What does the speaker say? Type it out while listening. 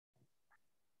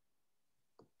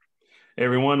Hey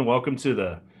everyone, welcome to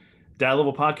the Dad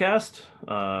Level Podcast.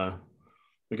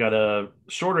 We got a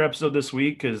shorter episode this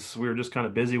week because we were just kind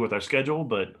of busy with our schedule,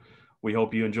 but we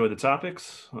hope you enjoy the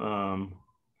topics. It'll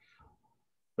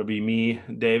be me,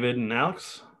 David, and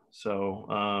Alex.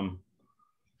 So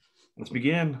let's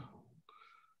begin.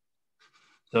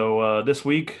 So this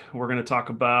week we're going to talk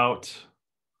about.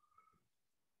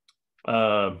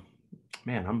 Uh,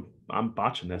 Man, I'm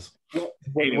botching this.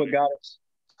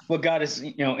 What got us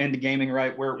into gaming,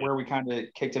 right? Where we kind of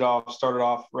kicked it off, started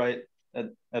off right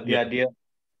at the Yeah. idea.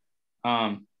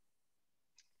 I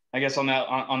guess on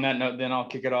that note, then I'll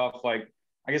kick it off. Like,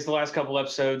 I guess the last couple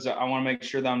episodes, I want to make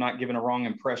sure that I'm not giving a wrong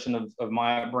impression of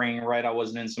my upbringing, right? I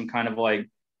wasn't in some kind of like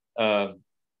uh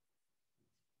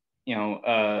you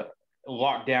know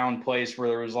lockdown place where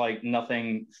there was like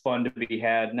nothing fun to be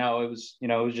had. No, it was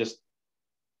just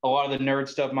a lot of the nerd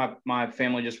stuff my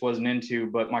family just wasn't into,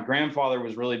 but my grandfather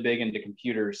was really big into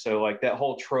computers. So like that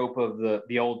whole trope of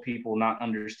the old people not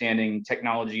understanding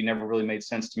technology never really made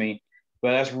sense to me.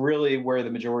 But that's really where the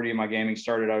majority of my gaming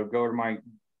started. I would go to my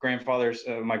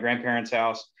grandparents'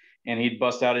 house, and he'd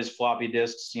bust out his floppy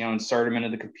disks, insert them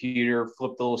into the computer,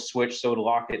 flip the little switch so to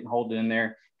lock it and hold it in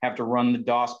there. Have to run the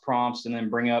DOS prompts and then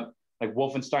bring up like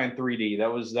Wolfenstein 3D.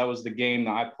 That was the game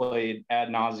that I played ad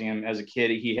nauseum as a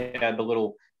kid. He had the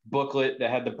little booklet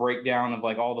that had the breakdown of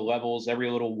like all the levels,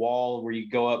 every little wall where you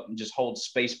go up and just hold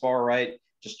space bar, right?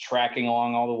 Just tracking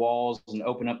along all the walls and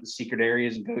open up the secret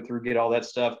areas and go through, get all that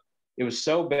stuff. It was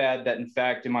so bad that in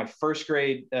fact, in my first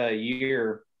grade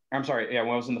year, I'm sorry, yeah,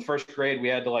 when I was in the first grade, we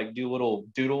had to like do little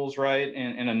doodles, right?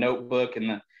 In a notebook,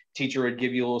 and the teacher would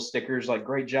give you little stickers like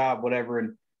great job, whatever.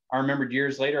 And I remembered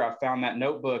years later, I found that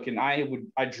notebook and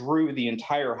I drew the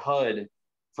entire HUD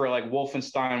for like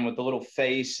Wolfenstein with the little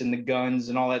face and the guns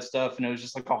and all that stuff. And it was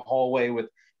just like a hallway with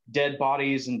dead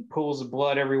bodies and pools of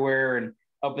blood everywhere. And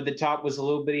up at the top was a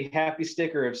little bitty happy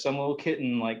sticker of some little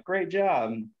kitten, like, great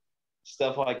job, and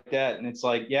stuff like that. And it's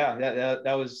like, yeah,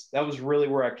 that was really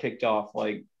where I kicked off.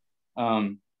 Like,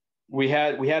 um, we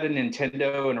had a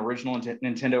Nintendo, an original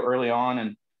Nintendo early on,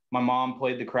 and my mom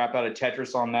played the crap out of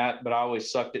Tetris on that, but I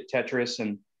always sucked at Tetris.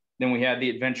 And then we had the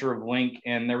Adventure of Link,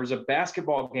 and there was a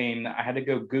basketball game that I had to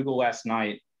go Google last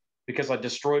night because I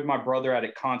destroyed my brother at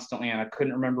it constantly, and I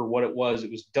couldn't remember what it was. It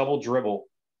was Double Dribble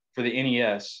for the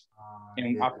NES,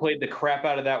 and Yeah. I played the crap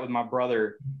out of that with my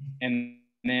brother, and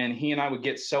then he and I would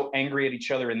get so angry at each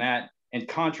other in that, and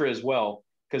Contra as well.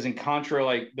 Because in Contra,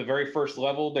 like the very first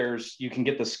level, you can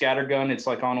get the scatter gun. It's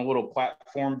like on a little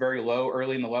platform very low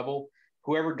early in the level.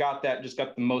 Whoever got that just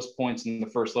got the most points in the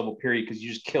first level period because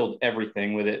you just killed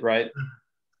everything with it, right?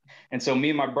 And so me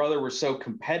and my brother were so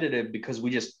competitive because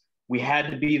we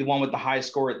had to be the one with the high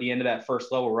score at the end of that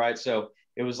first level, right? So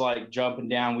it was like jumping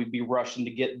down. We'd be rushing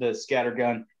to get the scatter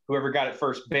gun. Whoever got it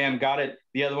first, bam, got it.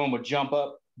 The other one would jump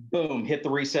up, boom, hit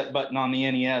the reset button on the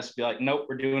NES, be like, nope,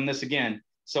 we're doing this again.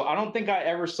 So I don't think I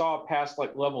ever saw past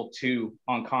like level 2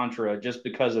 on Contra just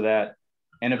because of that.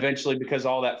 And eventually, because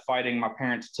all that fighting, my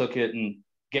parents took it and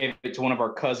gave it to one of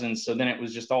our cousins. So then it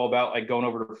was just all about like going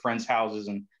over to friends' houses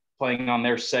and playing on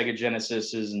their Sega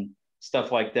Genesises and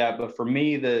stuff like that. But for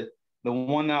me, the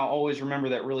one that I'll always remember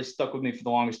that really stuck with me for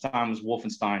the longest time was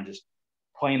Wolfenstein. Just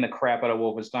playing the crap out of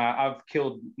Wolfenstein. I've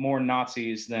killed more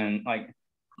Nazis than like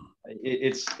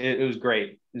it was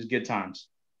great. It was good times.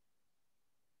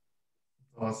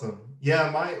 Awesome.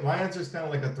 Yeah, my answer is kind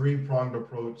of like a three-pronged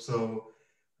approach. So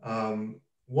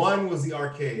one was the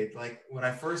arcade. Like when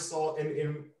I first saw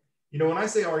when I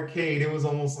say arcade, it was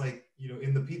almost like,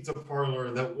 in the pizza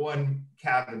parlor, that one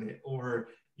cabinet, or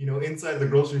inside the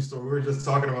grocery store. We were just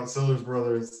talking about Sellers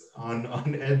Brothers on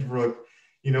Edgebrook.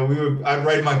 I'd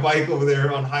ride my bike over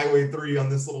there on Highway 3 on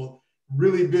this little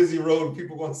really busy road,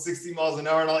 people going 60 miles an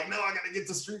hour, and I'm like, no, I gotta get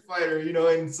to Street Fighter,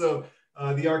 and so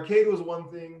the arcade was one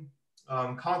thing.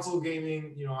 Console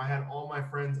gaming, I had all my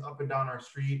friends up and down our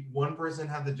street. One person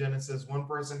had the Genesis, one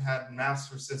person had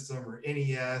Master System or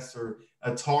NES or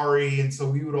Atari. And so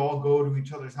we would all go to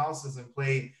each other's houses and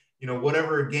play,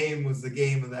 whatever game was the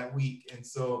game of that week. And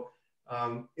so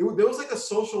there was like a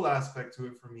social aspect to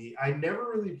it for me. I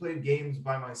never really played games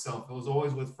by myself. It was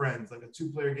always with friends, like a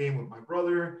two-player game with my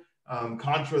brother.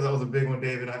 Contra, that was a big one,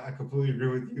 David. I completely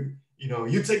agree with you.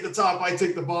 You take the top, I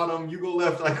take the bottom, you go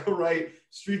left, I go right.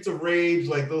 Streets of Rage,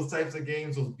 like those types of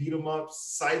games, those beat 'em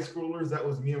ups, side scrollers. That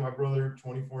was me and my brother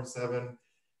 24/7.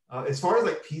 As far as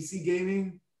like PC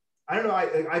gaming, I don't know.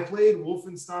 I played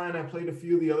Wolfenstein. I played a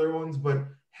few of the other ones, but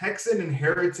Hexen and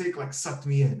Heretic like sucked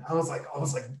me in. I was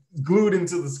like glued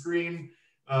into the screen.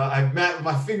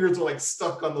 My fingers were like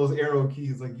stuck on those arrow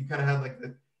keys. Like you kind of had like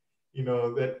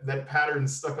that pattern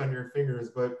stuck on your fingers.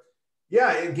 But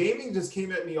Yeah, gaming just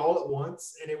came at me all at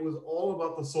once, and it was all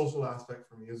about the social aspect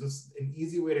for me. It was just an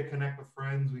easy way to connect with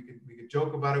friends. We could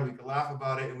joke about it, we could laugh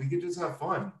about it, and we could just have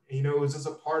fun. And, it was just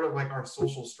a part of like our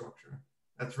social structure.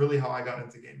 That's really how I got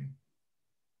into gaming.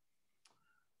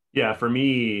 Yeah, for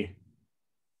me,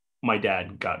 my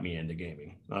dad got me into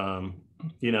gaming.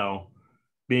 You know,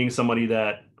 being somebody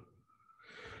that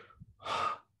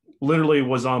literally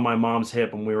was on my mom's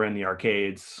hip when we were in the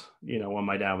arcades, when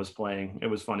my dad was playing. It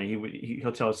was funny.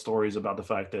 He'll tell us stories about the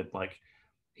fact that like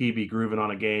he'd be grooving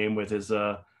on a game with his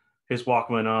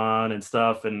Walkman on and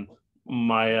stuff, and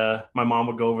my mom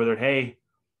would go over there, hey,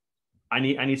 I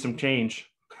need some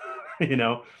change,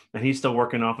 and he's still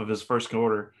working off of his first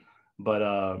quarter.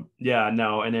 But yeah,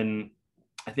 no, and then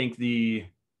I think we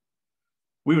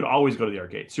would always go to the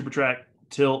arcade, Super Track,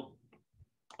 Tilt,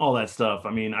 all that stuff.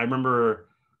 I mean, I remember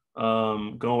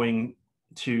going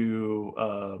to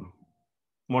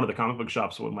one of the comic book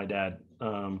shops with my dad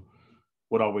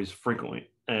would always frequently.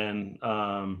 And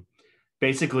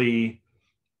basically,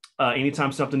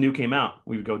 anytime something new came out,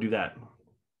 we would go do that.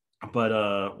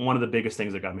 But one of the biggest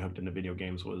things that got me hooked into video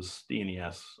games was the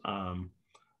NES.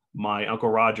 My Uncle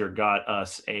Roger got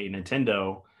us a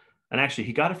Nintendo, and actually,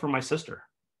 he got it for my sister.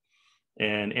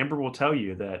 And Amber will tell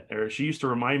you that, or she used to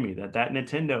remind me that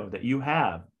Nintendo that you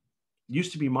have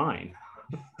used to be mine.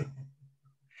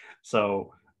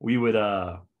 So we would,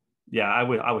 yeah, I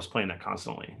was playing that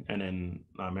constantly. And then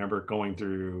I remember going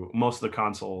through most of the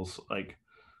consoles, like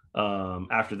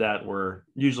after that were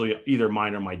usually either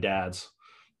mine or my dad's.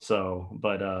 So,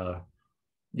 but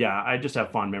yeah, I just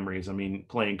have fond memories. I mean,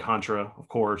 playing Contra, of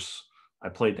course, I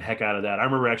played the heck out of that. I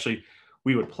remember actually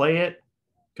we would play it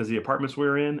because the apartments we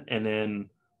were in, and then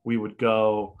we would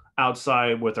go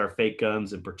outside with our fake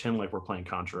guns and pretend like we're playing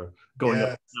Contra, going up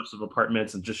Yeah. steps of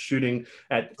apartments and just shooting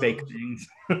at fake things.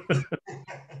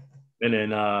 And then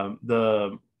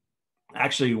the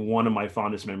actually one of my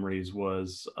fondest memories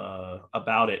was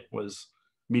about it was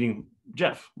meeting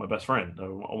Jeff, my best friend,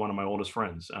 one of my oldest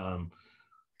friends.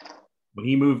 When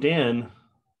he moved in,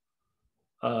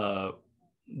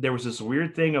 there was this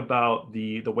weird thing about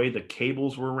the way the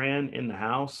cables were ran in the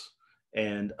house,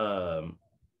 and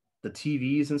the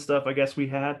TVs and stuff I guess we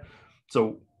had.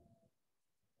 So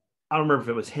I don't remember if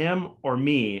it was him or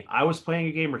me. I was playing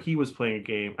a game or he was playing a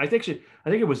game. I think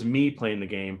it was me playing the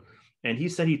game. And he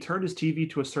said he turned his TV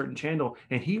to a certain channel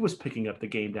and he was picking up the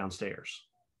game downstairs.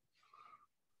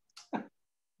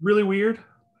 Really weird.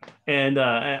 And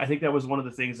I think that was one of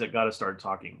the things that got us started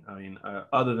talking. I mean,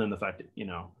 other than the fact that,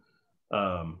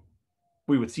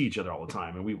 we would see each other all the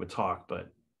time and we would talk,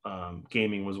 but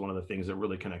gaming was one of the things that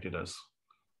really connected us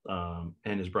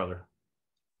and his brother.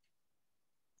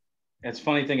 It's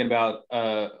funny thinking about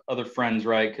other friends,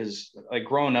 right? Because like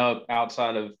growing up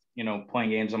outside of playing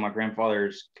games on my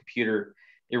grandfather's computer,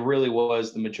 it really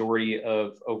was the majority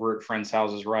of over at friends'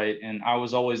 houses, right? And I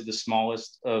was always the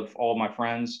smallest of all of my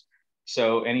friends.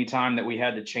 So anytime that we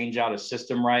had to change out a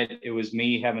system, right, it was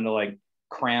me having to like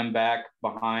cram back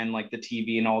behind like the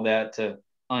TV and all that to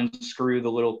unscrew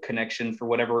the little connection for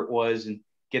whatever it was and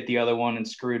get the other one and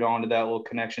screwed onto that little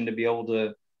connection to be able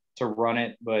to run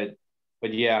it. But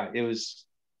yeah, it was,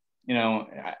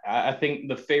 I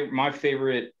think my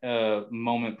favorite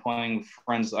moment playing with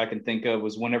friends I can think of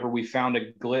was whenever we found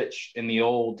a glitch in the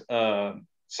old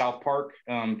South Park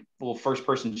little first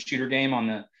person shooter game on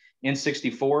the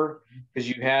N64, because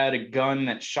you had a gun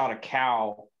that shot a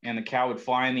cow and the cow would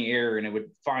fly in the air and it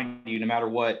would find you no matter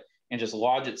what and just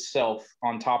lodge itself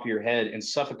on top of your head and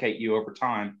suffocate you over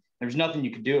time. There's nothing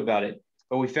you could do about it.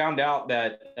 But we found out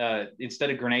that instead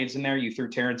of grenades in there, you threw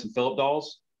Terrence and Phillip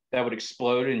dolls that would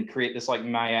explode and create this like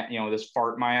this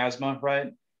fart miasma,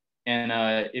 right?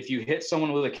 And if you hit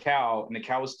someone with a cow and the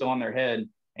cow was still on their head,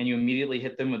 and you immediately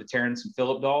hit them with a Terrence and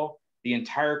Phillip doll, the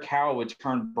entire cow would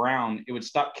turn brown. It would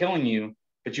stop killing you,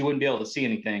 but you wouldn't be able to see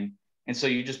anything. And so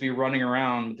you'd just be running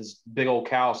around with this big old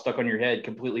cow stuck on your head,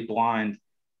 completely blind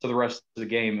to the rest of the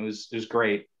game. It was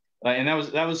great. And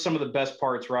that was some of the best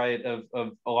parts, right,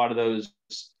 of a lot of those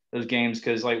games,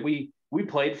 because like we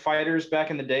played fighters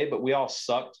back in the day, but we all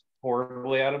sucked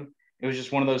horribly at them. It was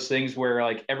just one of those things where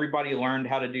like everybody learned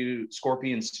how to do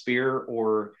Scorpion's spear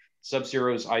or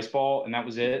Sub-Zero's ice ball, and that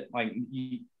was it. Like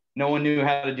no one knew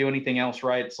how to do anything else,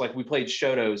 right? It's like we played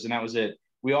Shotos, and that was it.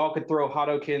 We all could throw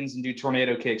Hadokens and do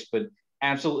tornado kicks, but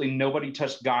absolutely nobody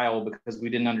touched Guile because we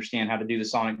didn't understand how to do the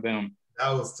Sonic Boom.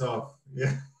 That was tough.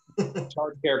 Yeah.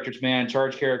 Charge characters, man.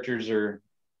 Charge characters are,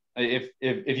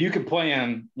 if you can play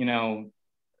them,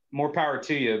 more power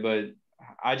to you. But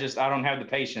I don't have the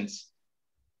patience.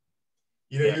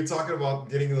 You know, Yeah. you're talking about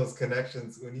getting those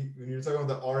connections. When you're talking about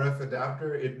the RF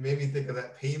adapter, it made me think of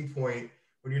that pain point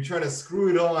when you're trying to screw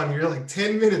it on. You're like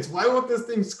 10 minutes. Why won't this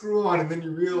thing screw on? And then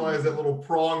you realize that little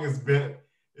prong is bent.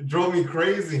 It drove me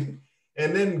crazy.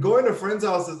 And then going to friends'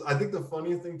 houses, I think the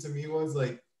funniest thing to me was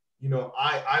like, you know,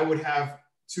 I would have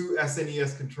two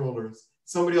SNES controllers.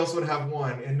 Somebody else would have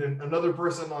one, and then another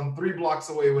person on 3 blocks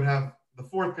away would have the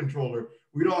fourth controller.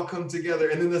 We'd all come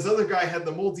together, and then this other guy had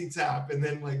the multi-tap, and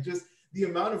then like just the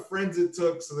amount of friends it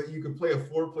took so that you could play a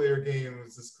 4-player game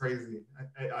was just crazy.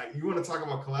 You want to talk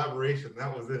about collaboration?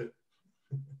 That was it.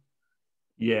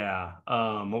 Yeah.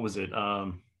 What was it?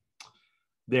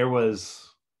 There was,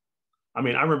 I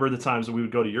mean, I remember the times that we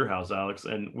would go to your house, Alex,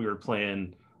 and we were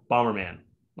playing Bomberman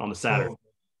on the Saturday. Oh,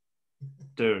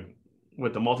 Dude,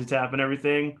 with the multi-tap and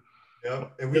everything.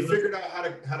 yep. And we figured out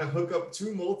how to hook up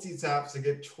 2 multi-taps to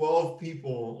get 12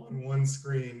 people on one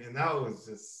screen, and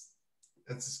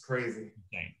that's just crazy.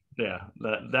 Yeah,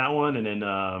 that one, and then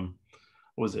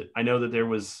what was it? I know that there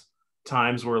was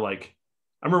times where like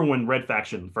I remember when Red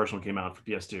Faction, the first one came out for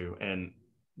PS2, and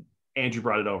Andrew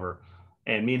brought it over,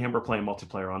 and me and him were playing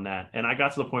multiplayer on that, and I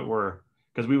got to the point where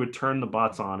because we would turn the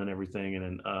bots on and everything, and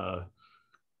then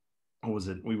what was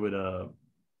it? We would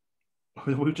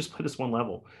we would just play this one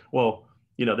level. Well,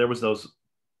 you know, there was those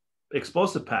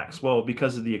explosive packs. Well,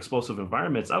 because of the explosive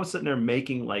environments, I was sitting there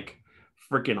making like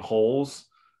freaking holes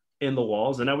in the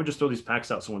walls, and I would just throw these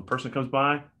packs out. So when a person comes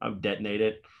by, I would detonate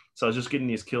it. So I was just getting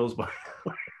these kills by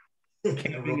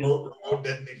remote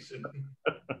detonation.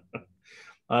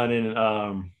 and then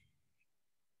I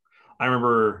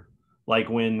remember like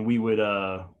when we would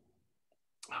what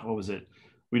was it?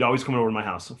 We'd always come over to my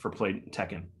house for play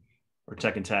Tekken or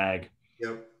Tekken Tag.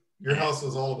 Yep. Your house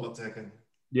was all about Tekken.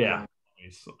 Yeah.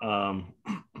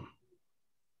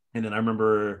 And then I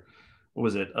remember, what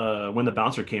was it? When the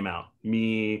Bouncer came out,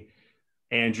 me,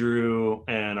 Andrew,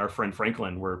 and our friend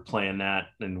Franklin were playing that,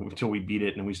 and until we beat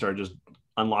it, and we started just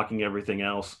unlocking everything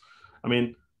else. I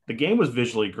mean, the game was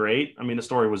visually great. I mean, the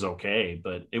story was okay,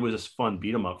 but it was just fun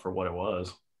beat 'em up for what it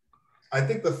was. I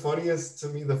think the funniest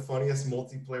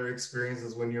multiplayer experience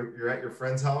is when you're at your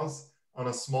friend's house on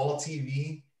a small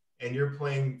TV and you're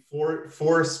playing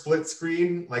four split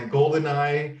screen like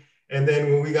GoldenEye, and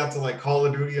then when we got to like Call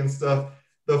of Duty and stuff,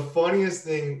 the funniest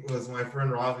thing was my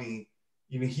friend Ravi.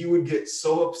 You know, he would get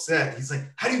so upset. He's like,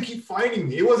 "How do you keep finding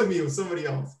me?" It wasn't me; it was somebody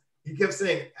else. He kept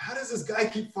saying, "How does this guy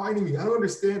keep finding me? I don't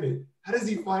understand it. How does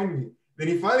he find me?" Then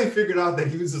he finally figured out that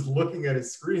he was just looking at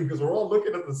his screen because we're all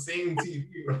looking at the same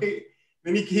TV, right?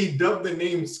 Then he dubbed the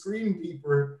name Screen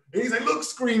Peeper. And he's like, "Look,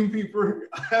 Screen Peeper,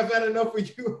 I've had enough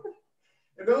of you."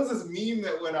 And there was this meme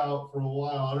that went out for a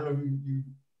while. I don't know if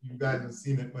you guys have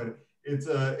seen it, but it's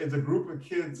a group of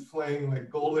kids playing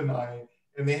like GoldenEye,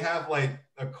 and they have like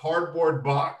a cardboard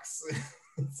box.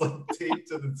 It's like taped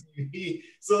to the TV.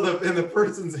 So the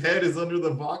person's head is under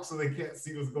the box so they can't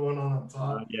see what's going on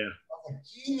top. Yeah. I'm like,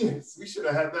 genius. We should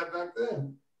have had that back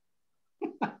then.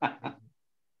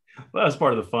 Well, that was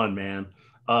part of the fun, man.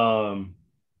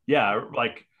 Yeah,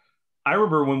 like I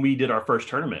remember when we did our first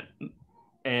tournament,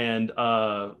 and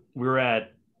we were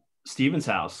at Steven's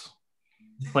house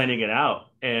planning it out,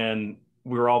 and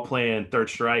we were all playing Third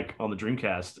Strike on the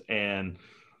Dreamcast, and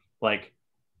like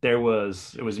it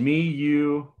was me,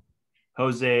 you,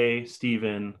 Jose,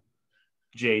 Steven,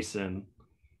 Jason,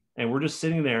 and we're just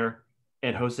sitting there,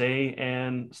 and Jose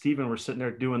and Steven were sitting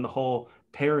there doing the whole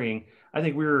pairing. I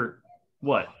think we were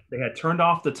they had turned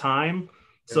off the time,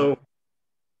 so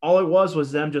all it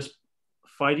was them just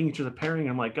fighting each other pairing.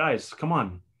 I'm like, guys, come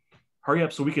on, hurry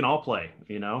up so we can all play,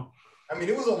 you know? I mean,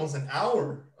 it was almost an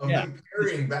hour of them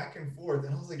parrying back and forth.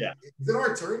 And I was like, is it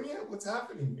our turn yet? What's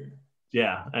happening here?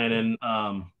 Yeah. And then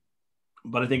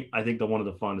but I think one of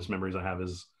the funnest memories I have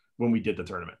is when we did the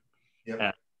tournament.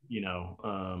 Yeah. You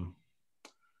know,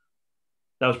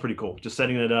 that was pretty cool. Just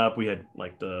setting it up. We had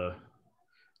like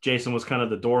Jason was kind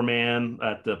of the doorman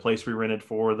at the place we rented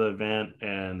for the event.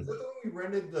 And is that the one we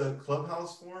rented the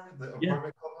clubhouse for? The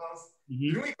apartment clubhouse? Mm-hmm.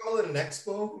 Didn't we call it an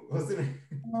expo? Wasn't it?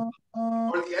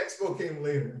 Or the expo came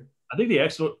later? I think the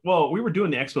expo, well, we were doing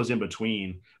the expos in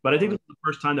between, but I think this was the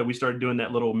first time that we started doing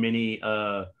that little mini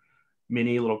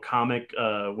little comic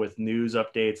with news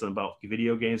updates about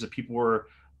video games that people were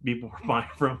buying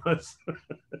from us.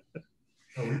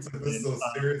 Oh, we took this so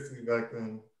seriously back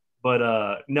then.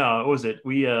 But no, what was it?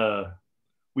 We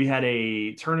had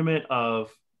a tournament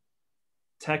of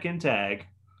Tekken Tag,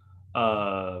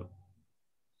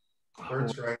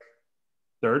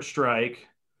 Third Strike.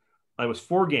 It was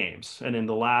 4 games, and in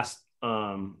the last,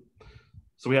 so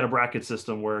we had a bracket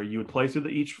system where you would play through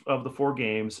each of the 4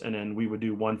 games, and then we would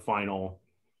do one final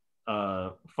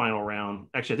final round.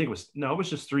 Actually, I think it was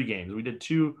just 3 games. We did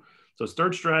 2. So it's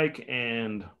Third Strike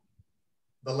and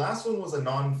The last one was a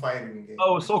non-fighting game.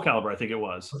 oh, Soul Calibur, I think it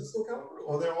was. Was it Soul Calibur?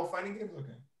 Oh, they're all fighting games?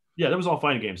 Okay. Yeah, that was all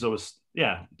fighting games. So it was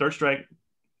Third Strike,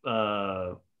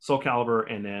 Soul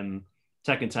Calibur, and then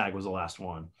Tekken Tag was the last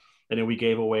one. And then we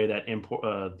gave away that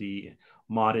the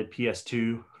modded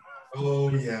PS2. Oh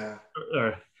yeah.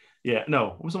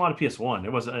 No, it was a modded PS1.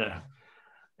 It wasn't.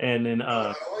 And then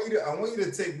I want you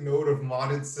to take note of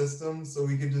modded systems so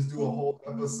we can just do a whole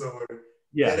episode.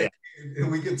 Yeah.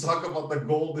 And we can talk about the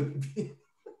golden.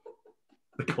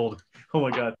 The golden. Oh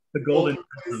my god, the golden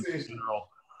PlayStation.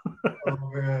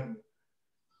 Oh man.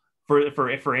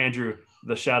 For Andrew,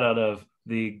 the shout out of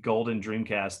the golden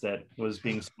Dreamcast that was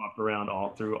being swapped around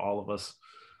through all of us.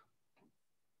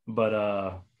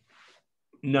 But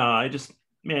no,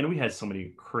 man, we had so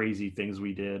many crazy things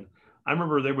we did. I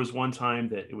remember there was one time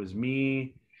that it was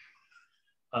me,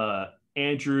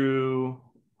 Andrew,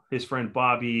 his friend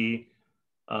Bobby,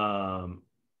 I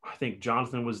think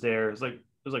Jonathan was there. It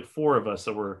was like 4 of us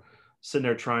that were sitting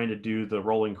there trying to do the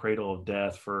rolling cradle of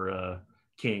death for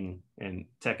King and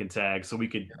Tekken Tag, so we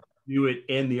could do it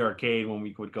in the arcade when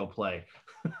we would go play.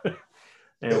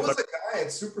 There was a guy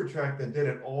at Super Track that did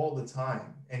it all the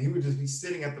time, and he would just be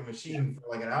sitting at the machine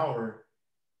for like an hour.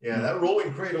 Yeah, that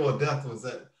rolling cradle of death was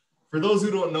that. For those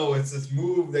who don't know, it's this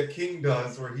move that King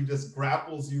does where he just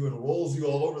grapples you and rolls you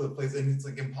all over the place, and it's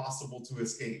like impossible to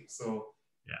escape. So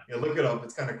yeah, look it up.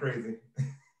 It's kind of crazy.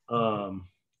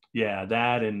 Yeah,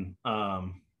 that and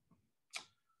man,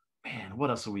 what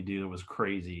else did we do that was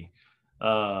crazy?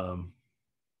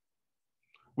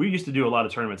 We used to do a lot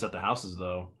of tournaments at the houses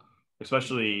though,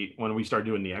 especially when we started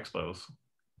doing the expos.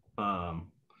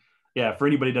 Yeah, for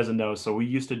anybody who doesn't know, so we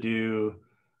used to do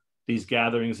these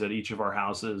gatherings at each of our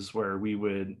houses where we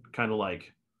would kind of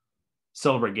like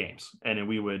celebrate games, and then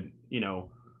we would,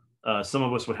 some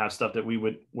of us would have stuff that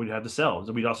we'd have to sell,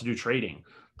 and we'd also do trading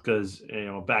because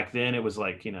back then it was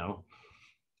like a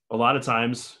lot of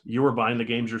times you were buying the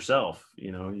games yourself.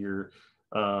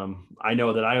 I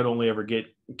know that I would only ever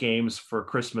get games for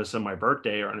Christmas and my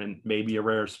birthday, or and maybe a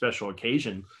rare special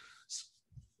occasion.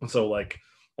 So like,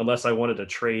 unless I wanted to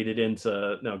trade it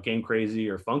into Game Crazy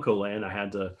or Funko Land, I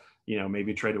had to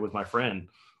maybe trade it with my friend.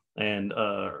 And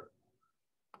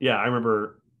yeah, I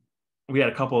remember we had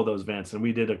a couple of those events, and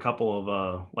we did a couple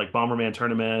of like Bomberman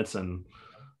tournaments, and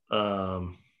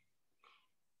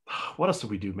what else did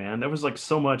we do, man? There was like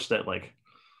so much that like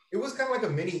it was kind of like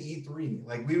a mini E3.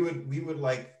 Like we would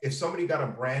like, if somebody got a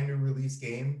brand new release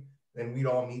game, then we'd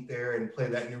all meet there and play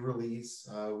that new release.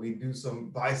 We'd do some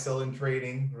buy, sell, and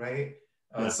trading, right?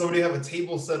 Somebody have a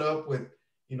table set up with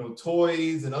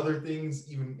toys and other things,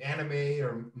 even anime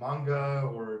or manga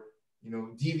or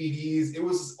DVDs. It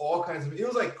was all kinds of. It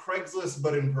was like Craigslist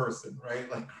but in person, right?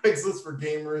 Like Craigslist for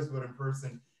gamers but in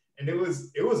person, and it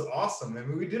was awesome. I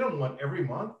mean, we did them almost every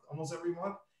month,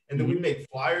 and then we'd make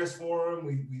flyers for them.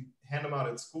 We hand them out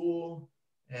at school,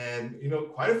 and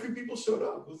quite a few people showed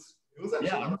up. It was actually.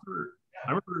 Yeah,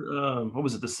 I remember. What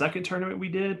was it? The second tournament we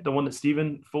did, the one that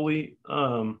Stephen Foley.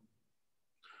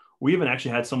 We even actually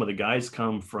had some of the guys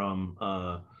come from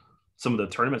some of the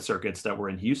tournament circuits that were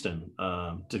in Houston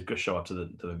to go show up to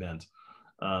the event.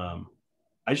 I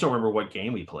just don't remember what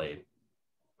game we played.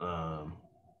 And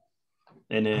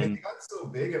then it got so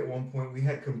big at one point we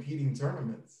had competing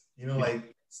tournaments.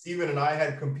 Like Steven and I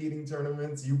had competing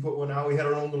tournaments. You put one out. We had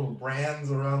our own little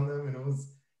brands around them, and it was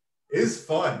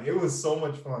fun. It was so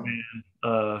much fun.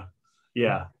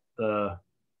 Yeah.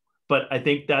 But I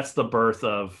think that's the birth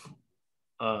of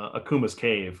Akuma's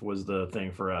Cave was the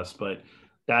thing for us, but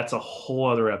that's a whole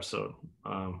other episode.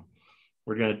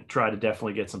 We're going to try to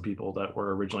definitely get some people that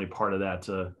were originally part of that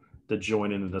to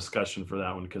join in the discussion for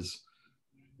that one, because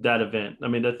that event, I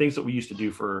mean, the things that we used to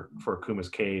do for Akuma's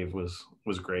Cave was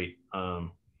great.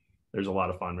 There's a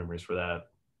lot of fond memories for that.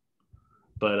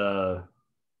 But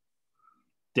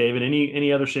David,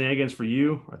 any other shenanigans for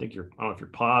you? I don't know if you're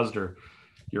paused or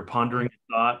you're pondering a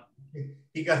thought.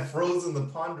 He got frozen the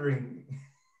pondering.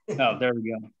 Oh, there we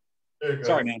go. There you go.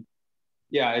 Sorry, man.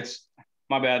 Yeah, it's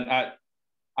my bad.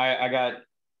 I got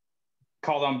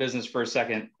called on business for a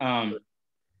second. No,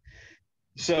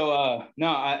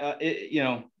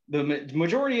 the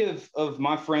majority of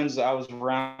my friends I was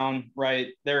around, right,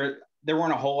 there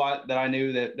weren't a whole lot that I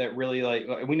knew that really, like,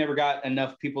 we never got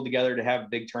enough people together to have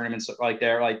big tournaments like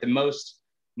that. Like the most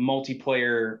big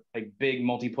multiplayer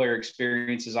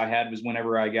experiences I had was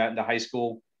whenever I got into high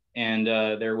school, and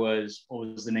there was, what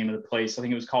was the name of the place? I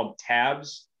think it was called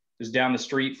Tabs. It was down the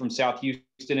street from South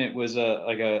Houston. It was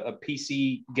a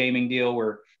PC gaming deal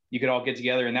where you could all get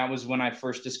together. And that was when I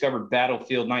first discovered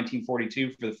Battlefield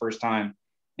 1942 for the first time.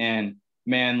 And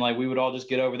man, like we would all just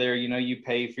get over there, you know, you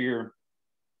pay for your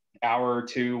hour or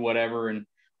two, whatever, and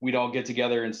we'd all get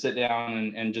together and sit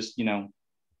down and just, you know,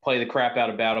 play the crap out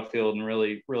of Battlefield and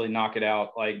really, really knock it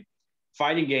out. Like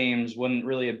fighting games wasn't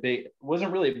really a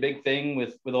big thing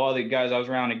with a lot of the guys I was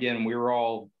around. Again, we were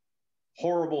all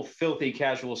horrible, filthy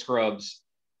casual scrubs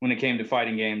when it came to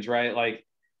fighting games, right? Like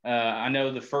I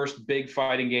know the first big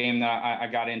fighting game that I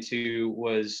got into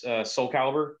was Soul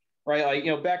Calibur, right? Like, you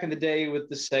know, back in the day with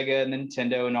the Sega and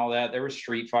Nintendo and all that, there was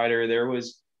Street Fighter, there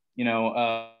was, you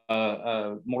know,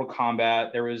 Mortal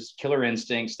Kombat, there was Killer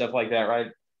Instinct, stuff like that,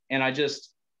 right? And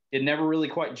it never really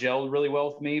quite gelled really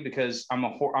well with me because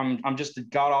I'm just a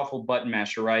god awful button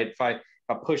masher, right? If I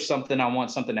push something, I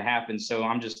want something to happen, so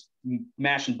I'm just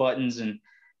mashing buttons, and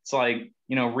it's like,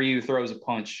 you know, Ryu throws a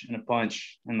punch and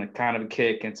a kind of a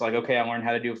kick, and it's like, okay, I learned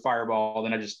how to do a fireball,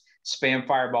 then I just spam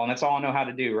fireball, and that's all I know how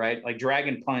to do, right? Like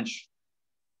Dragon Punch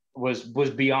was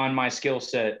beyond my skill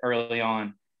set early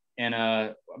on.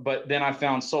 And but then I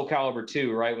found Soul Calibur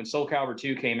 2, right? When Soul Calibur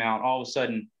 2 came out, all of a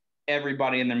sudden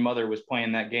everybody and their mother was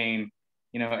playing that game.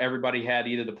 You know, everybody had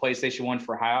either the PlayStation 1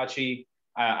 for Hayachi.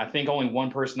 I think only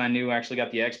one person I knew actually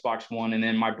got the Xbox One, and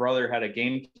then my brother had a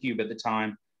GameCube at the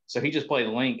time, so he just played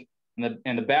Link.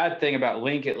 And the bad thing about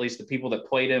Link, at least the people that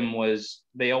played him, was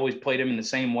they always played him in the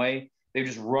same way. They would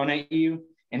just run at you,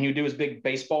 and he would do his big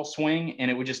baseball swing, and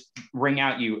it would just ring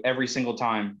at you every single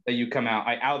time that you come out.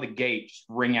 Out of the gate, just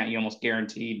ring at you almost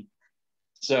guaranteed.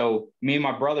 So me and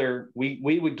my brother,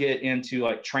 we would get into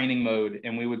like training mode,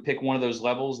 and we would pick one of those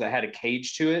levels that had a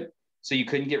cage to it, so you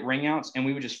couldn't get ring outs, and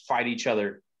we would just fight each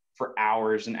other for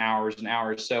hours and hours and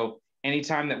hours. So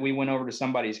anytime that we went over to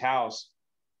somebody's house,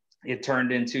 it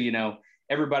turned into, you know,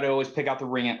 everybody always pick out the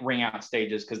ring out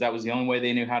stages because that was the only way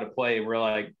they knew how to play. We're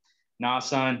like, nah,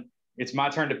 son, it's my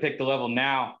turn to pick the level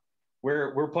now.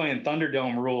 We're playing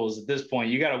Thunderdome rules at this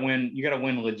point. You got to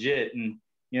win legit. And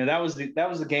you know, that was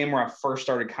the game where I first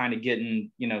started kind of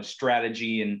getting, you know,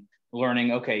 strategy and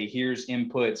learning, okay, here's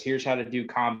inputs, here's how to do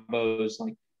combos.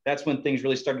 Like that's when things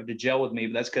really started to gel with me.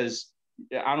 But that's because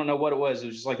I don't know what it was. It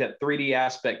was just like that 3D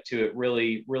aspect to it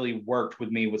really, really worked with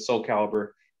me with Soul Calibur.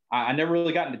 I never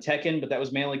really got into Tekken, but that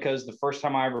was mainly because the first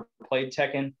time I ever played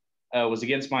Tekken was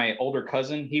against my older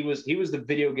cousin. He was the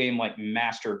video game like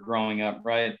master growing up,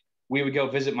 right? We would go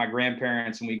visit my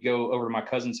grandparents, and we'd go over to my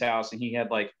cousin's house, and he had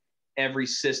like every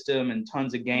system and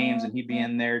tons of games, and he'd be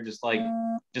in there just like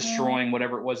destroying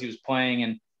whatever it was he was playing.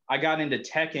 And I got into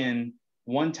Tekken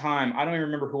one time. I don't even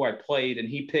remember who I played, and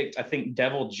he picked, I think,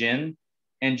 Devil Jin,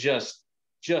 and just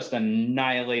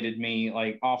annihilated me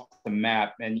like off the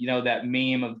map. And you know that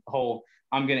meme of the whole,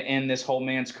 I'm going to end this whole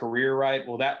man's career, right?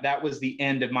 Well, that was the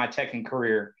end of my Tekken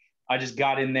career. I just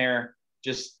got in there,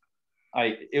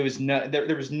 there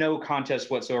was no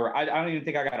contest whatsoever. I don't even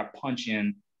think I got a punch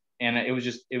in, and it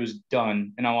was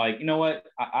done. And I'm like, you know what?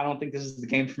 I don't think this is the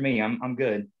game for me. I'm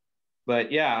good.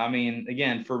 But yeah, I mean,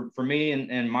 again, for me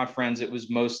and my friends, it was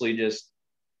mostly just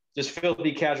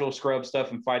filthy casual scrub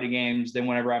stuff and fighting games. Then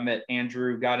whenever I met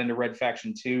Andrew, got into Red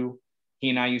Faction 2, he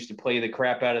and I used to play the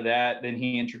crap out of that. Then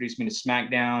he introduced me to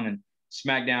SmackDown, and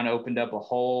SmackDown opened up a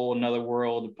whole another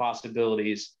world of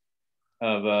possibilities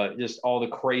of just all the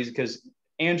crazy, because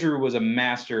Andrew was a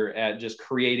master at just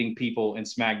creating people in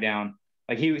SmackDown.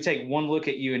 Like he would take one look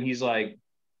at you and he's like,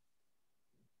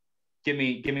 give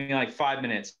me like 5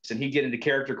 minutes. And he'd get into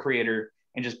character creator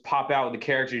and just pop out with the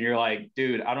character. And you're like,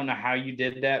 dude, I don't know how you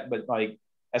did that, but like,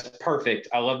 that's perfect.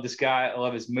 I love this guy. I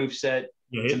love his moveset.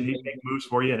 Yeah, he make moves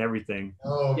for you and everything.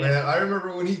 Oh Yeah. man, I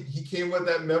remember when he came with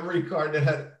that memory card that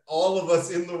had all of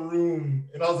us in the room,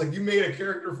 and I was like, "You made a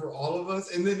character for all of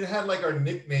us," and then it had like our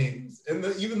nicknames, and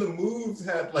even the moves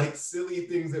had like silly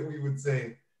things that we would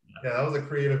say. Yeah, that was a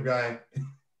creative guy.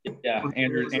 Yeah,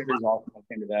 Andrew's awesome when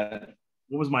it came to that.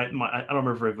 What was my I don't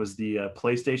remember if it was the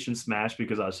PlayStation Smash,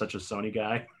 because I was such a Sony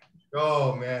guy.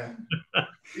 Oh man,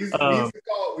 we used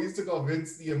to call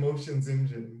Vince the emotions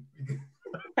engine.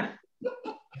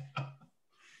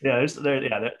 Yeah,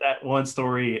 that one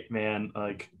story, man.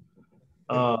 Like,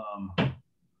 what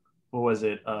was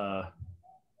it?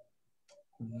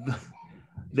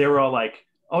 They were all like,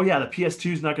 "Oh yeah, the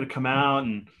PS2 is not going to come out,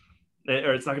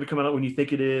 or it's not going to come out when you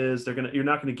think it is. You're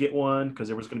not going to get one because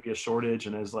there was going to be a shortage."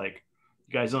 And I was like,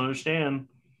 "You guys don't understand."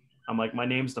 I'm like, "My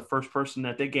name's the first person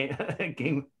that they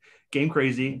game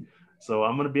crazy, so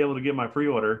I'm going to be able to get my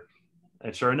pre-order."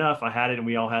 And sure enough, I had it, and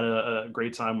we all had a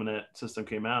great time when that system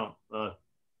came out.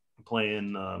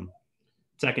 Playing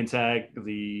Tekken Tag,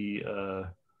 the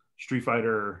Street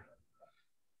Fighter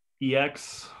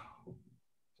EX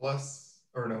Plus.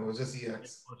 or no, it was just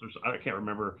EX. I can't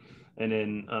remember. And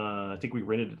then I think we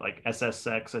rented like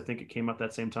SSX. I think it came out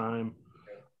that same time.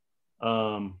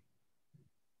 Um,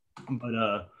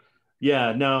 but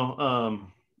yeah, no,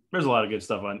 there's a lot of good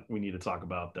stuff we need to talk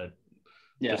about that.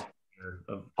 Yeah. Just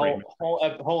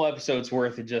whole episode's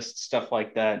worth of just stuff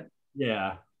like that.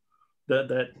 Yeah.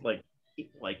 That like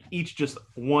each just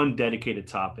one dedicated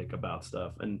topic about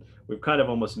stuff. And we've kind of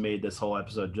almost made this whole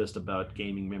episode just about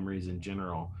gaming memories in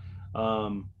general.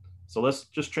 So let's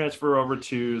just transfer over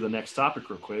to the next topic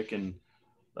real quick and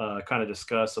kind of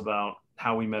discuss about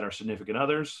how we met our significant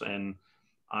others. And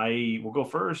I will go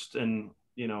first. And,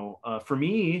 for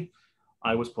me,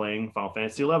 I was playing Final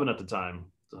Fantasy 11 at the time.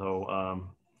 So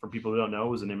for people who don't know, it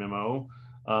was an MMO.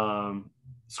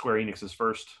 Square Enix's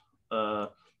first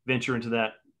venture into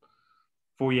that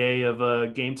foyer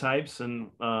of game types, and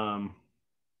I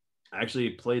actually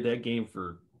played that game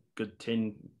for good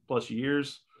 10 plus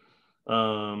years.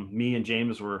 Me and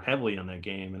James were heavily on that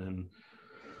game, and then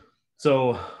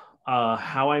so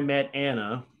how I met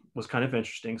Anna was kind of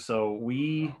interesting. So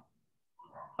we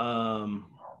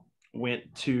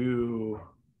went to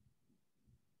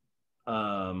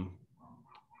our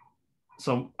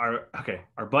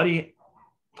buddy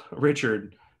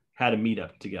Richard had a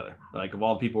meetup together. Like, of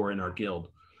all the people who were in our guild,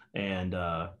 and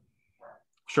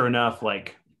sure enough,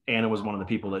 like, Anna was one of the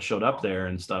people that showed up there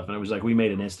and stuff, and it was like we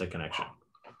made an instant connection.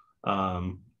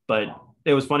 But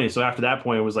it was funny. So after that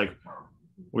point, it was like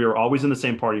we were always in the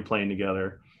same party playing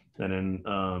together, and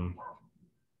then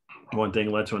one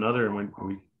thing led to another, and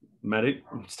we met it,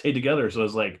 stayed together. So it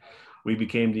was like we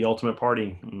became the ultimate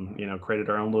party, and, created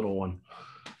our own little one.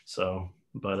 So,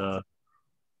 but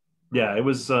yeah, it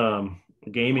was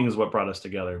gaming is what brought us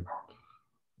together.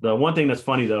 The one thing that's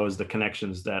funny though is the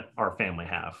connections that our family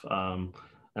have.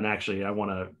 And actually, I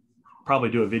want to probably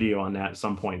do a video on that at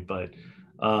some point. But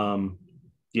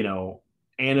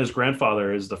Anna's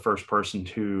grandfather is the first person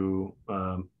to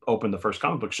open the first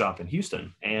comic book shop in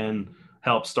Houston and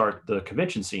help start the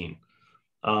convention scene.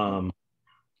 So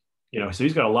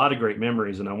he's got a lot of great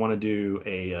memories, and I want to do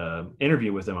a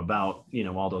interview with him about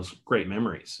all those great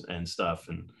memories and stuff,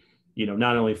 and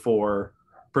not only for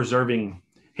preserving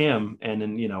him and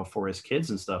then for his kids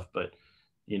and stuff, but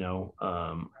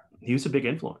he was a big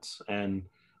influence. And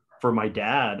for my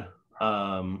dad,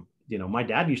 my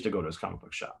dad used to go to his comic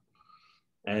book shop,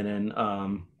 and then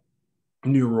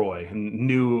knew Roy and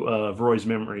knew Roy's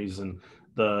memories and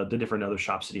the different other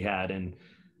shops that he had. And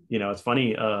it's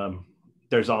funny,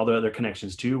 there's all the other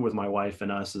connections too with my wife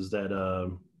and us, is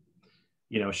that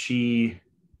she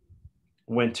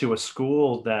went to a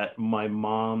school that my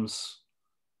mom's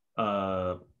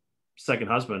second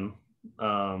husband,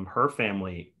 her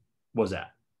family was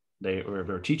at. They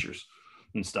were teachers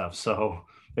and stuff. So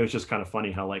it was just kind of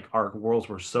funny how like our worlds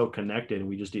were so connected and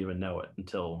we just didn't even know it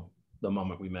until the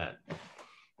moment we met.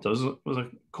 So it was a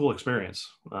cool experience.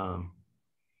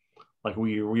 Like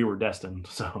we were destined.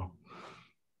 So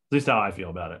at least how I feel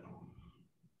about it.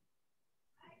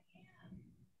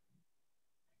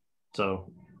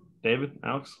 So David,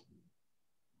 Alex?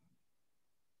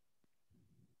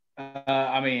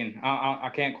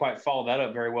 I can't quite follow that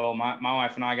up very well. My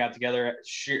wife and I got together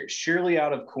surely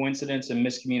out of coincidence and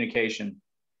miscommunication,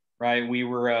 right? We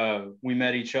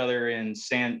met each other at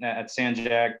San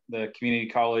Jack, the community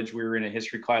college. We were in a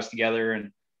history class together,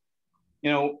 and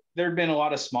there'd been a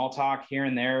lot of small talk here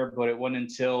and there, but it wasn't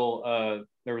until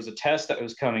there was a test that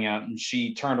was coming out, and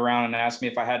she turned around and asked me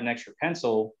if I had an extra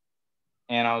pencil.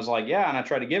 And I was like, yeah. And I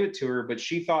tried to give it to her, but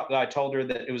she thought that I told her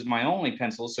that it was my only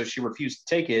pencil. So she refused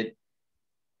to take it.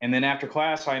 And then after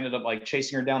class, I ended up like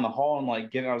chasing her down the hall and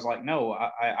like I was like, no,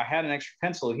 I had an extra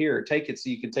pencil here. Take it so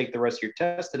you can take the rest of your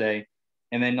test today.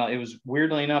 And then it was,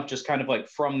 weirdly enough, just kind of like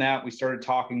from that, we started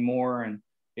talking more, and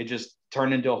it just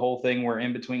turned into a whole thing where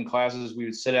in between classes, we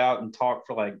would sit out and talk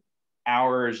for like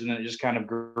hours. And then it just kind of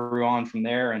grew on from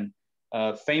there. And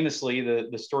famously,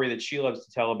 the story that she loves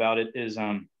to tell about it is,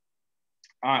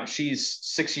 she's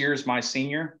 6 years my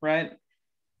senior, right?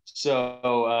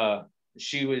 So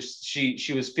she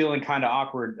was feeling kind of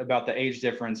awkward about the age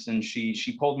difference, and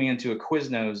she pulled me into a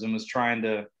Quiznos and was trying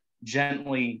to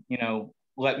gently,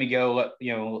 let me go,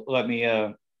 let me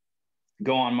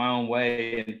go on my own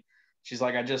way. And she's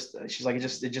like,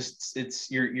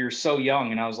 you're so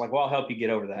young. And I was like, well, I'll help you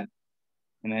get over that.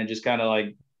 And then just kind of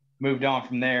like moved on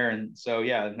from there. And so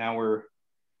yeah, now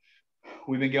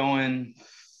we've been going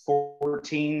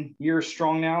 14 years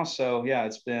strong now. So yeah,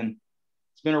 it's been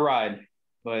a ride,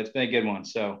 but it's been a good one.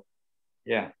 So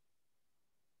yeah.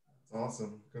 That's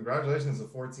awesome. Congratulations to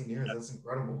 14 years. That's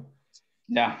incredible.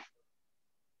 Yeah.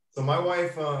 So my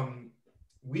wife,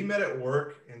 we met at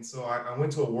work, and so I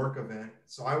went to a work event.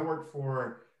 So I worked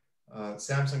for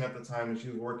Samsung at the time, and she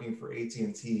was working for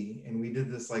AT&T, and we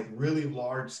did this like really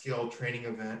large scale training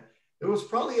event. It was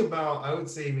probably about, I would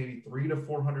say, maybe 300 to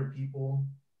 400 people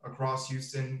across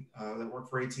Houston that worked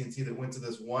for AT&T that went to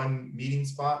this one meeting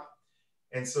spot.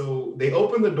 And so they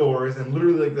opened the doors, and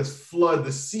literally like this flood,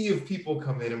 the sea of people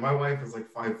come in, and my wife is like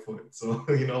 5 foot. So,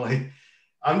 like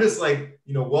I'm just like,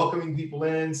 welcoming people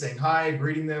in, saying hi,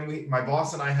 greeting them. My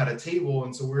boss and I had a table.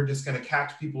 And so we are just going to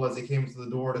catch people as they came to the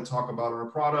door to talk about our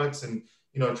products and,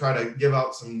 try to give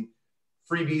out some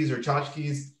freebies or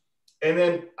tchotchkes. And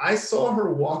then I saw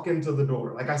her walk into the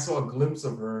door. Like I saw a glimpse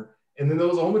of her. And then there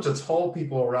was a whole bunch of tall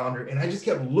people around her. And I just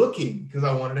kept looking because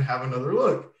I wanted to have another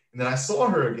look. And then I saw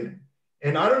her again.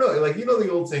 And I don't know, like,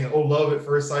 the old saying, oh, love at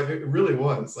first sight. It really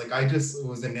was. Like, I just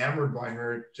was enamored by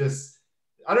her.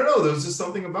 I don't know, there was just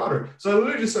something about her. So I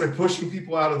literally just started pushing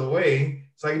people out of the way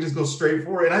so I could just go straight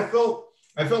forward. And I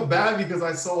felt bad because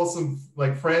I saw some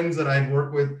like friends that I'd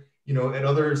worked with, at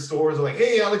other stores are like,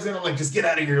 hey, Alexander, I'm like, just get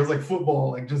out of here. It was like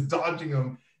football, like just dodging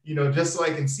them, just so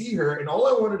I can see her. And all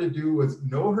I wanted to do was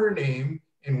know her name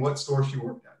and what store she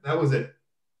worked at. That was it.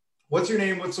 What's your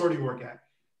name? What store do you work at?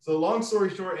 So long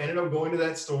story short, I ended up going to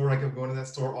that store. I kept going to that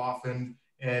store often.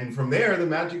 And from there, the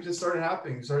magic just started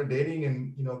happening. We started dating,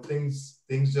 and things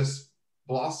just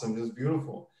blossomed. It was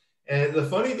beautiful. And the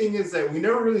funny thing is that we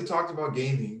never really talked about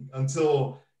gaming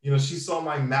until she saw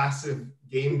my massive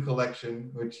game collection,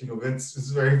 which Vince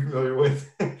is very familiar with.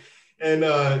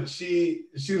 And she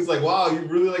was like, "Wow, you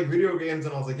really like video games?"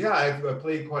 And I was like, "Yeah, I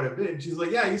played quite a bit." And she's like,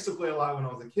 "Yeah, I used to play a lot when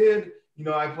I was a kid.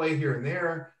 I play here and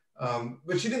there."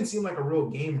 But she didn't seem like a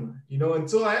real gamer,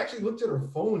 until I actually looked at her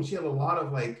phone. She had a lot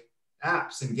of like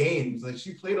apps and games. Like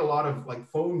she played a lot of like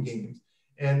phone games.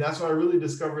 And that's when I really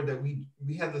discovered that we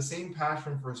had the same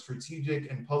passion for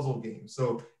strategic and puzzle games.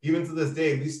 So even to this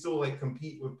day, we still like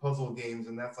compete with puzzle games,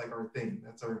 and that's like our thing.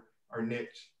 That's our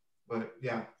niche. But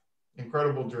yeah,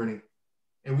 incredible journey.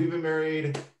 And we've been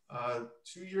married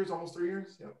 2 years, almost 3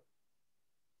 years. Yep.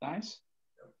 Nice.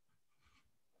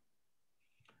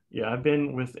 Yeah, I've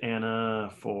been with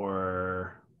Anna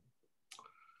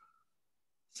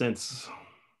since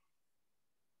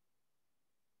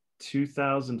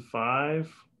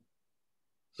 2005.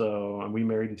 So we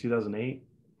married in 2008.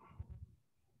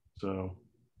 So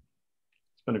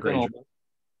it's been a great journey.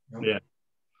 Yeah.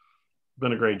 It's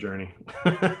been a great journey.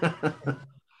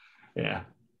 Yeah.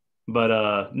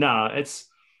 But no,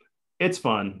 it's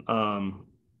fun.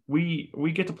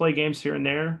 We get to play games here and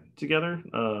there together,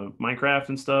 Minecraft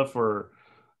and stuff, or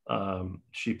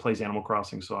she plays Animal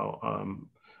Crossing. So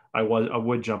I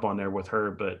would jump on there with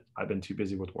her, but I've been too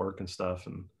busy with work and stuff.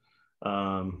 And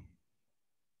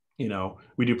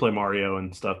we do play Mario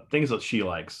and stuff, things that she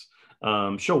likes.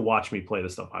 She'll watch me play the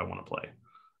stuff I want to play.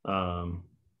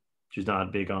 She's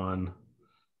not big on,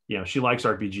 she likes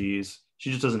RPGs. She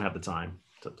just doesn't have the time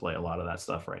to play a lot of that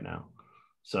stuff right now.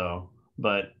 So,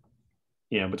 but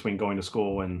between going to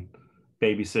school and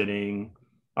babysitting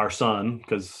our son,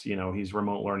 because he's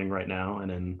remote learning right now,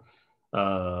 and then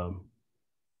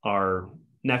our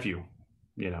nephew,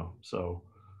 so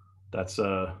that's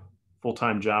a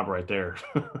full-time job right there.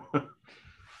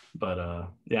 But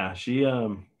yeah, she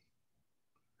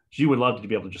would love to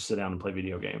be able to just sit down and play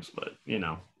video games, but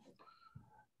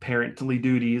parently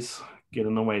duties get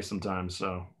in the way sometimes.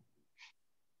 So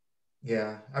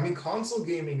yeah, I mean, console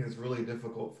gaming is really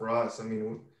difficult for us. I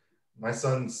mean, my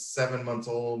son's 7 months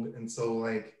old, and so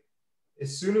like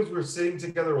as soon as we're sitting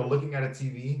together or looking at a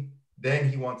TV, then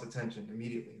he wants attention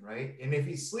immediately, right? And if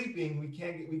he's sleeping, we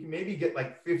can maybe get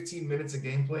like 15 minutes of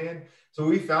gameplay in. So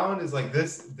what we found is like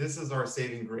this is our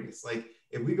saving grace. Like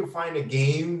if we could find a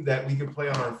game that we could play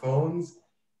on our phones,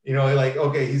 like,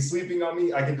 okay, he's sleeping on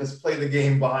me, I can just play the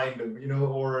game behind him,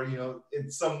 or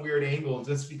it's some weird angle,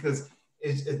 just because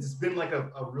it's been like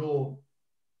a real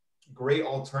great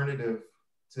alternative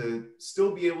to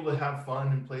still be able to have fun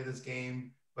and play this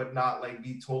game, but not like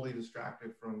be totally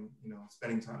distracted from,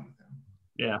 spending time with him.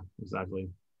 Yeah, exactly.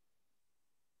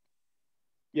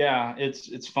 Yeah,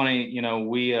 it's funny,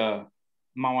 we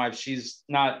my wife, she's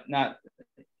not kind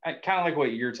of like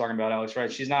what you're talking about, Alex,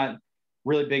 right? She's not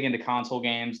really big into console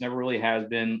games, never really has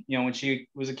been. When she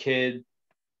was a kid,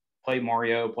 play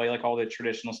Mario, play like all the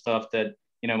traditional stuff that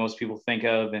most people think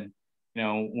of. And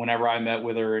whenever I met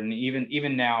with her, and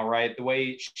even now, right, the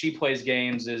way she plays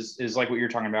games is like what you're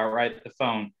talking about, right? The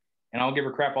phone. And I'll give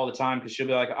her crap all the time because she'll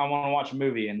be like, I want to watch a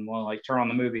movie, and we'll like turn on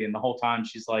the movie, and the whole time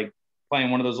she's like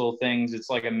playing one of those little things. It's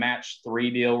like a match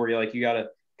 3 deal where you got to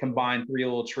combine 3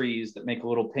 little trees that make a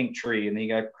little pink tree, and then you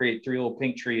got to create 3 little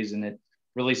pink trees, and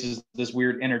releases this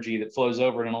weird energy that flows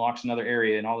over and unlocks another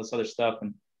area and all this other stuff.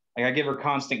 And like I give her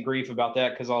constant grief about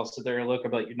that because I'll sit there and look,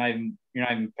 I'm like, you're not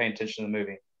even paying attention to the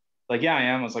movie. Like, yeah, I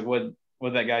am. I was like, what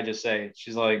did that guy just say?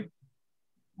 She's like,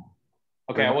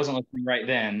 okay, I wasn't listening right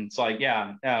then. It's like,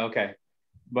 yeah, okay.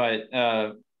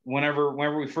 But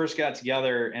whenever we first got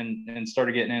together and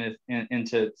started getting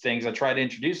into things, I tried to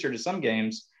introduce her to some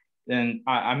games. Then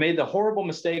I made the horrible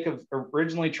mistake of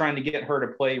originally trying to get her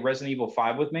to play Resident Evil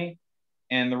 5 with me.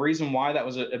 And the reason why that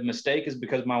was a mistake is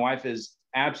because my wife is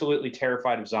absolutely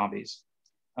terrified of zombies.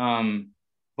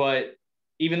 But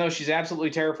even though she's absolutely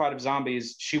terrified of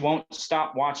zombies, she won't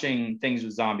stop watching things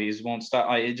with zombies, won't stop.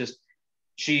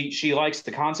 She likes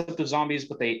the concept of zombies,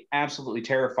 but they absolutely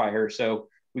terrify her. So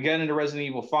we got into Resident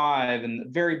Evil 5 and the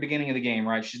very beginning of the game,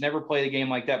 right? She's never played a game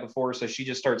like that before. So she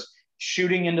just starts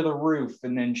shooting into the roof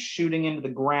and then shooting into the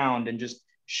ground and just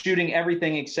shooting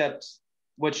everything except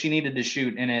what she needed to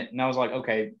shoot in it. And I was like,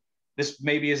 okay, this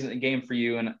maybe isn't a game for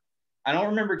you. And I don't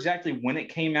remember exactly when it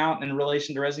came out in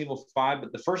relation to Resident Evil 5,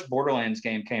 but the first Borderlands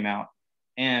game came out.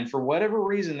 And for whatever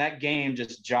reason, that game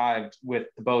just jived with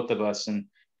the both of us. And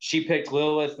she picked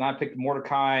Lilith and I picked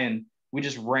Mordecai, and we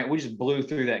just blew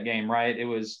through that game, right? It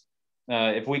was,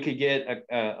 if we could get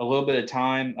a little bit of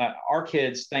time, our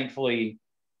kids, thankfully,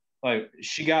 like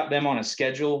she got them on a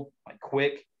schedule, like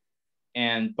quick.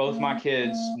 And both my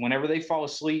kids, whenever they fall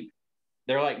asleep,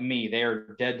 they're like me. They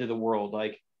are dead to the world.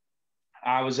 Like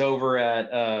I was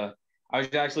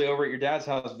actually over at your dad's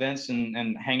house, Vince,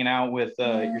 and hanging out with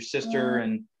your sister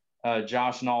and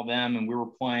Josh and all them. And we were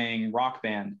playing Rock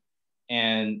Band.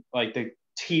 And like the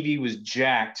TV was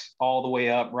jacked all the way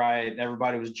up, right?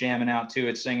 Everybody was jamming out to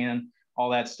it, singing,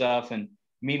 all that stuff. And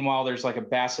meanwhile, there's like a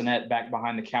bassinet back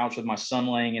behind the couch with my son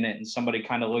laying in it. And somebody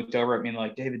kind of looked over at me and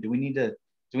like, David, do we need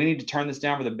to turn this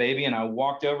down for the baby? And I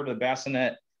walked over to the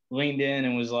bassinet, leaned in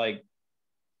and was like,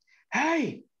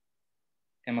 hey.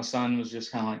 And my son was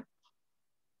just kind of like,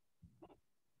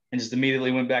 and just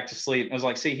immediately went back to sleep. I was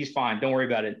like, see, he's fine. Don't worry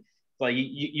about it. Like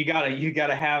you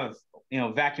gotta have,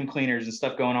 vacuum cleaners and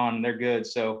stuff going on and they're good.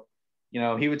 So,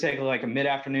 he would take like a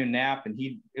mid-afternoon nap and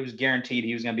it was guaranteed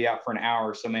he was going to be out for an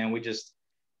hour. So man, we just,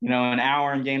 an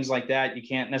hour in games like that, you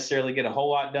can't necessarily get a whole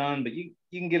lot done, but you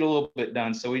can get a little bit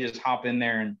done. So we just hop in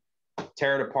there and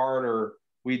tear it apart, or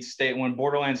we'd stay when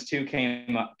Borderlands 2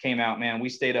 came out, man, we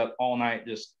stayed up all night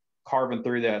just carving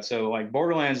through that. So like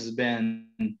Borderlands has been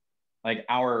like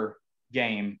our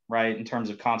game, right, in terms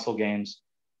of console games.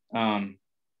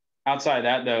 Outside of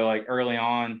that though, like early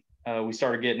on, we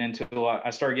started getting into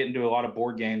I started getting into a lot of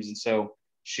board games. And so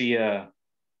she,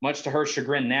 much to her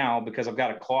chagrin now, because I've got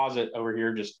a closet over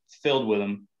here just filled with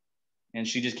them, and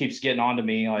she just keeps getting on to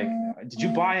me like, did you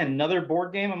buy another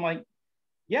board game? I'm like,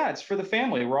 yeah, it's for the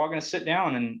family. We're all going to sit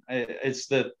down, and it's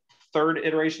the third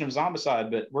iteration of Zombicide,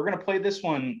 but we're going to play this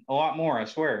one a lot more, I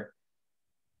swear.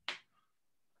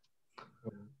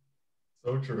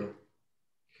 So true.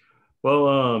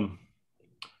 Well,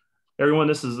 everyone,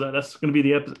 that's going to be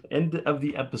the end of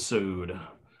the episode.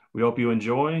 We hope you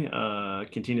enjoy.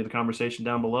 Continue the conversation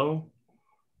down below.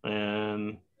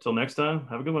 And until next time,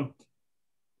 have a good one.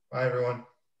 Bye, everyone.